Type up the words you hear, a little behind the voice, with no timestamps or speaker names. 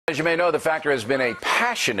As you may know, the Factor has been a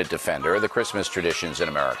passionate defender of the Christmas traditions in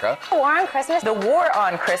America. A war on Christmas. The war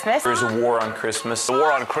on Christmas. There's a war on Christmas. The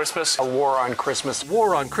war on Christmas. A war on Christmas.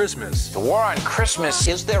 War on Christmas. The war on Christmas.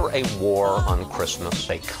 Is there a war on Christmas,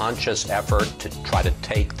 a conscious effort to try to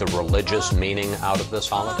take the religious meaning out of this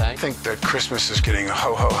holiday? I think that Christmas is getting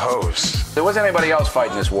ho-ho-hos. There wasn't anybody else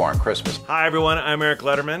fighting this war on Christmas. Hi everyone, I'm Eric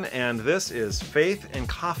Ledermann, and this is Faith and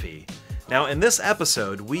Coffee. Now, in this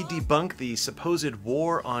episode, we debunk the supposed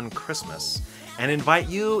war on Christmas and invite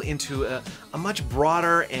you into a much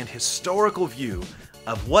broader and historical view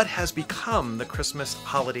of what has become the Christmas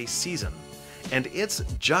holiday season and its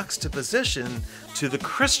juxtaposition to the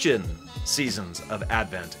Christian seasons of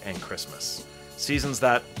Advent and Christmas. Seasons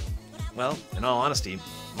that, well, in all honesty,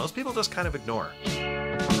 most people just kind of ignore.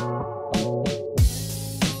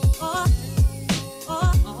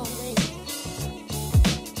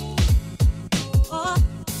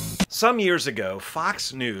 Some years ago,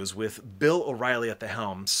 Fox News, with Bill O'Reilly at the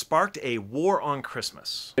helm, sparked a war on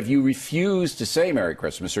Christmas. If you refuse to say Merry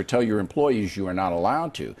Christmas or tell your employees you are not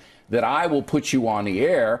allowed to, that I will put you on the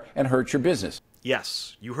air and hurt your business.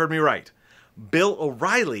 Yes, you heard me right. Bill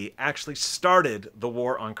O'Reilly actually started the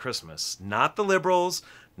war on Christmas, not the liberals,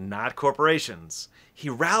 not corporations. He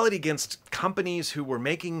rallied against companies who were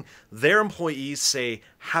making their employees say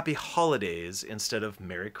Happy Holidays instead of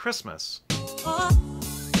Merry Christmas.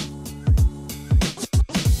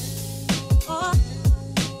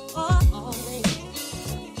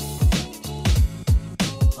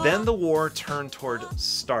 Then the war turned toward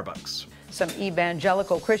Starbucks. Some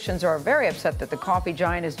evangelical Christians are very upset that the coffee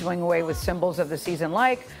giant is doing away with symbols of the season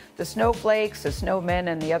like the snowflakes, the snowmen,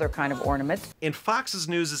 and the other kind of ornaments. In Fox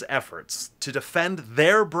News' efforts to defend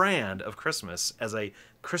their brand of Christmas as a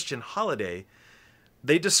Christian holiday,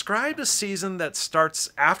 they described a season that starts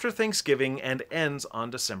after Thanksgiving and ends on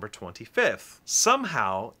December 25th.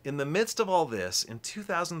 Somehow, in the midst of all this, in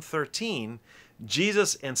 2013,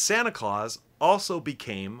 Jesus and Santa Claus also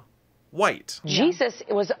became white. Jesus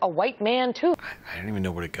was a white man too. I don't even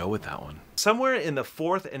know where to go with that one. Somewhere in the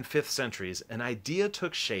 4th and 5th centuries, an idea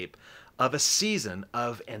took shape of a season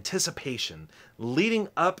of anticipation leading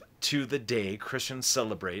up to the day Christians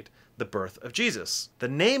celebrate the birth of Jesus. The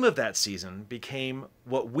name of that season became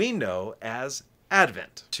what we know as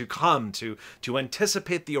Advent, to come, to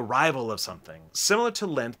anticipate the arrival of something. Similar to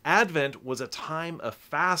Lent, Advent was a time of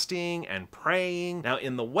fasting and praying. Now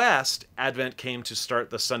in the West, Advent came to start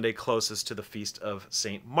the Sunday closest to the Feast of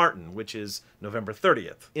St. Martin, which is November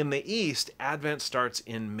 30th. In the East, Advent starts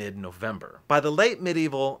in mid-November. By the late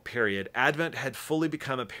medieval period, Advent had fully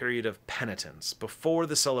become a period of penitence before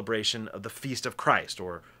the celebration of the Feast of Christ,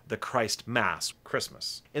 or the Christ Mass,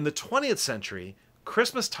 Christmas. In the 20th century,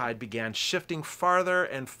 Christmastide began shifting farther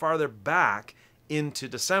and farther back into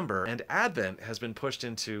December, and Advent has been pushed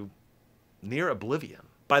into near oblivion.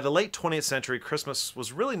 By the late 20th century, Christmas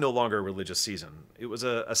was really no longer a religious season. It was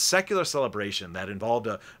a secular celebration that involved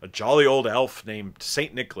a jolly old elf named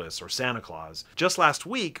St. Nicholas or Santa Claus. Just last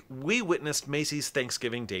week, we witnessed Macy's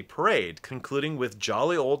Thanksgiving Day Parade, concluding with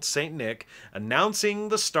jolly old St. Nick announcing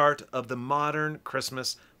the start of the modern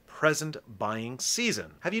Christmas present buying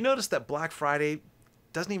season. Have you noticed that Black Friday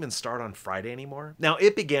doesn't even start on Friday anymore? Now,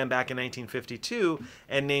 it began back in 1952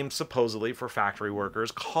 and named supposedly for factory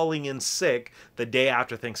workers calling in sick the day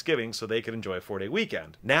after Thanksgiving so they could enjoy a 4-day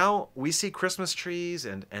weekend. Now, we see Christmas trees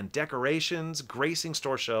and decorations gracing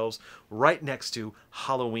store shelves right next to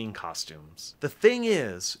Halloween costumes. The thing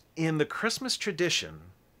is, in the Christmas tradition,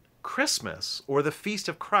 Christmas, or the Feast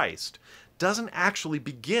of Christ, doesn't actually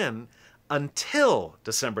begin until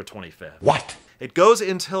December 25th. What? It goes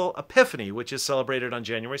until Epiphany, which is celebrated on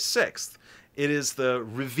January 6th. It is the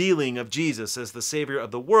revealing of Jesus as the Savior of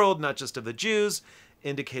the world, not just of the Jews,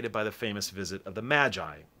 indicated by the famous visit of the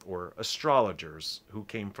Magi, or astrologers, who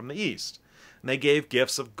came from the East. And they gave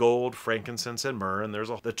gifts of gold, frankincense, and myrrh, and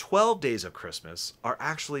the 12 days of Christmas are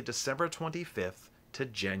actually December 25th to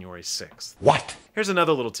January 6th. What? Here's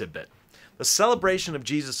another little tidbit. The celebration of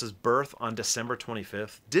Jesus' birth on December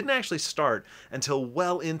 25th didn't actually start until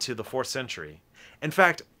well into the 4th century. In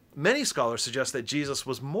fact, many scholars suggest that Jesus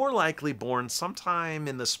was more likely born sometime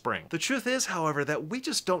in the spring. The truth is, however, that we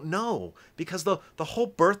just don't know, because the whole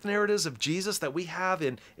birth narratives of Jesus that we have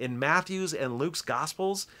in Matthew's and Luke's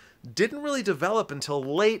Gospels didn't really develop until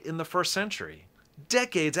late in the 1st century,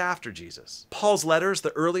 decades after Jesus. Paul's letters,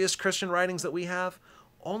 the earliest Christian writings that we have,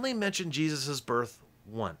 only mention Jesus' birth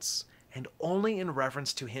once, and only in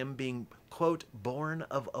reference to him being, quote, born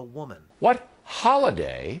of a woman. What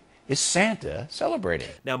holiday is Santa celebrating?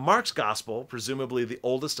 Now, Mark's gospel, presumably the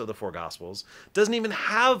oldest of the four gospels, doesn't even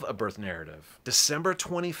have a birth narrative. December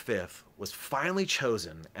 25th was finally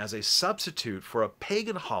chosen as a substitute for a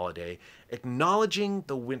pagan holiday acknowledging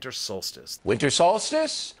the winter solstice. Winter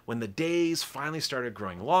solstice? When the days finally started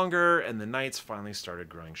growing longer and the nights finally started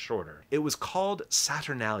growing shorter. It was called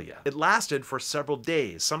Saturnalia. It lasted for several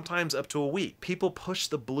days, sometimes up to a week. People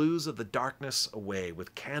pushed the blues of the darkness away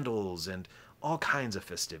with candles and all kinds of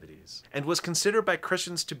festivities, and was considered by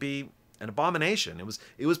Christians to be an abomination.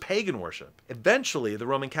 It was pagan worship. Eventually, the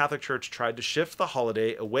Roman Catholic Church tried to shift the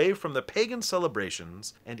holiday away from the pagan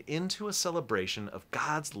celebrations and into a celebration of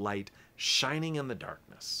God's light shining in the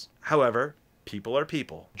darkness. However, people are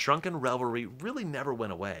people. Drunken revelry really never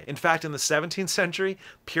went away. In fact, in the 17th century,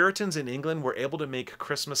 Puritans in England were able to make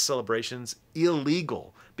Christmas celebrations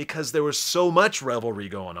illegal because there was so much revelry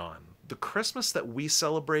going on. The Christmas that we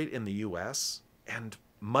celebrate in the US and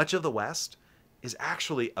much of the West is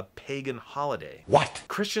actually a pagan holiday. What?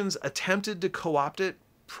 Christians attempted to co-opt it,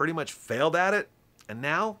 pretty much failed at it, and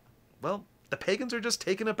now, well, the pagans are just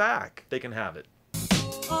taking it back. They can have it.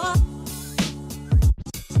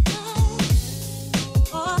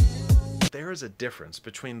 There is a difference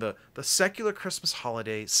between the secular Christmas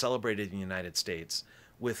holiday celebrated in the United States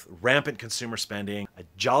with rampant consumer spending, a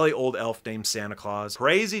jolly old elf named Santa Claus,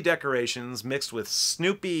 crazy decorations mixed with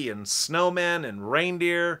Snoopy and snowmen and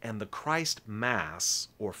reindeer, and the Christ Mass,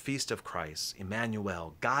 or Feast of Christ,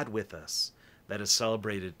 Emmanuel, God with us, that is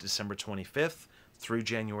celebrated December 25th through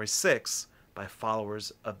January 6th by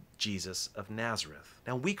followers of Jesus of Nazareth.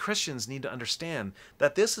 Now, we Christians need to understand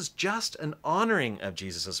that this is just an honoring of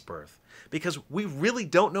Jesus' birth, because we really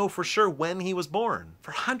don't know for sure when he was born.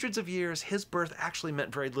 For hundreds of years, his birth actually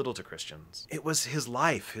meant very little to Christians. It was his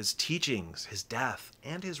life, his teachings, his death,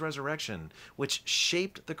 and his resurrection which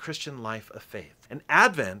shaped the Christian life of faith. And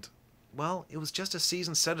Advent, well, it was just a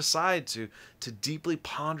season set aside to deeply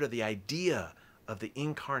ponder the idea of the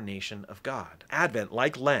incarnation of God. Advent,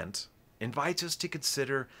 like Lent, invites us to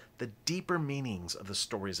consider the deeper meanings of the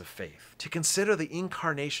stories of faith, to consider the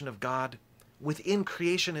incarnation of God within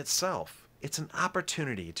creation itself. It's an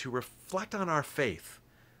opportunity to reflect on our faith,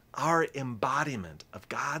 our embodiment of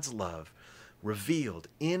God's love revealed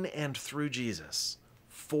in and through Jesus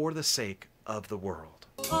for the sake of the world.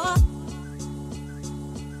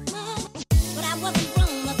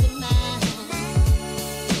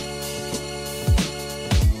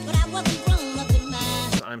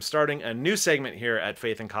 I'm starting a new segment here at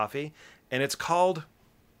Faith and Coffee, and it's called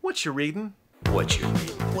What You Readin'? What you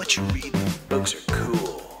reading? What you reading? Books are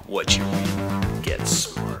cool. What you reading? Get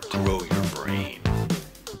smart. Grow your brain.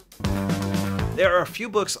 There are a few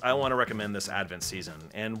books I want to recommend this Advent season,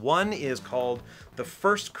 and one is called The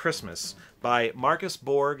First Christmas by Marcus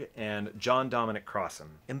Borg and John Dominic Crossan.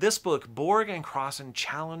 In this book, Borg and Crossan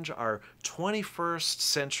challenge our 21st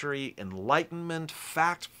century Enlightenment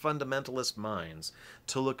fact fundamentalist minds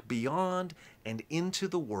to look beyond and into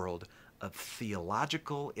the world of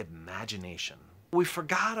theological imagination. We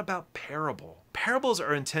forgot about parable. Parables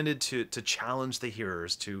are intended to challenge the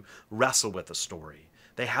hearers to wrestle with the story.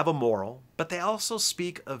 They have a moral, but they also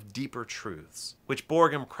speak of deeper truths, which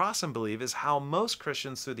Borg and Crossan believe is how most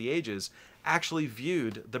Christians through the ages actually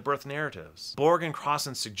viewed the birth narratives. Borg and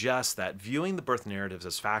Crossan suggest that viewing the birth narratives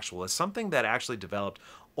as factual is something that actually developed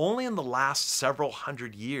only in the last several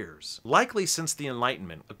hundred years. Likely since the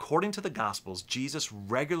Enlightenment, according to the Gospels, Jesus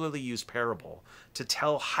regularly used parable to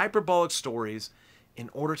tell hyperbolic stories in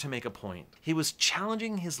order to make a point. He was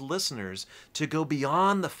challenging his listeners to go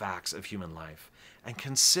beyond the facts of human life and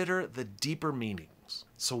consider the deeper meanings.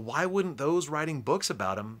 So why wouldn't those writing books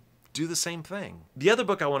about him do the same thing? The other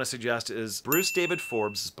book I want to suggest is Bruce David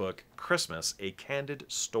Forbes' book, Christmas, A Candid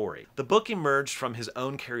Story. The book emerged from his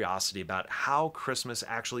own curiosity about how Christmas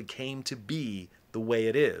actually came to be the way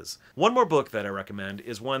it is. One more book that I recommend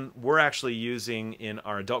is one we're actually using in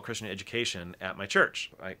our adult Christian education at my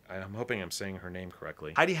church. I'm hoping I'm saying her name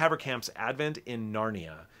correctly. Heidi Haverkamp's Advent in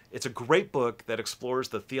Narnia. It's a great book that explores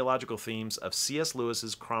the theological themes of C.S.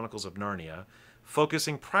 Lewis's Chronicles of Narnia,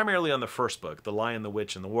 focusing primarily on the first book, The Lion, the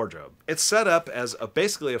Witch, and the Wardrobe. It's set up as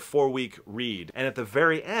basically a 4-week read, and at the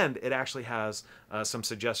very end, it actually has some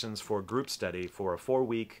suggestions for group study for a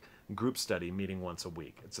 4-week group study meeting once a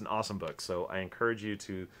week. It's an awesome book, so I encourage you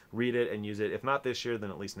to read it and use it, if not this year, then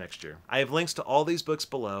at least next year. I have links to all these books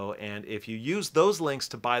below, and if you use those links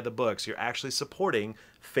to buy the books, you're actually supporting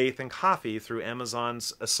Faith and Coffee through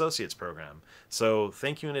Amazon's Associates program. So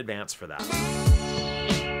thank you in advance for that.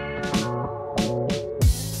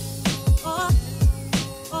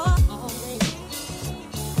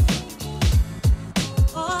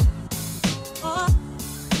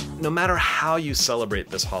 no matter how you celebrate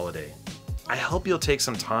this holiday, I hope you'll take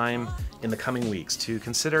some time in the coming weeks to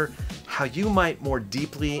consider how you might more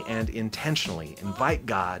deeply and intentionally invite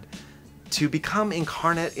God to become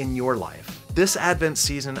incarnate in your life. This Advent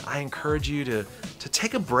season, I encourage you to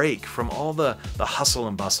take a break from all the hustle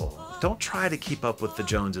and bustle. Don't try to keep up with the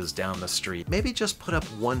Joneses down the street. Maybe just put up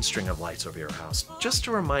one string of lights over your house, just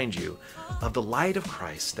to remind you of the light of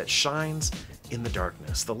Christ that shines in the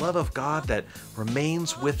darkness, the love of God that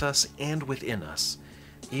remains with us and within us,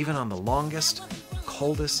 even on the longest,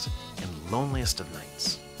 coldest, and loneliest of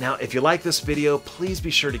nights. Now, if you like this video, please be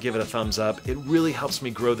sure to give it a thumbs up. It really helps me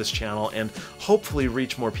grow this channel and hopefully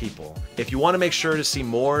reach more people. If you want to make sure to see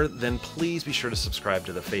more, then please be sure to subscribe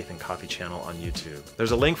to the Faith and Coffee channel on YouTube. There's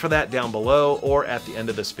a link for that down below or at the end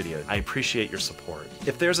of this video. I appreciate your support.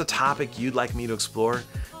 If there's a topic you'd like me to explore,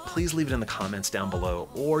 please leave it in the comments down below,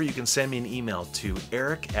 or you can send me an email to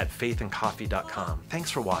eric@faithandcoffee.com. Thanks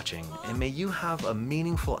for watching, and may you have a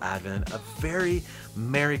meaningful Advent, a very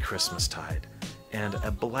Merry Christmastide, and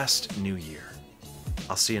a blessed New Year.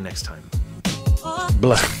 I'll see you next time.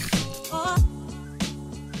 Blah.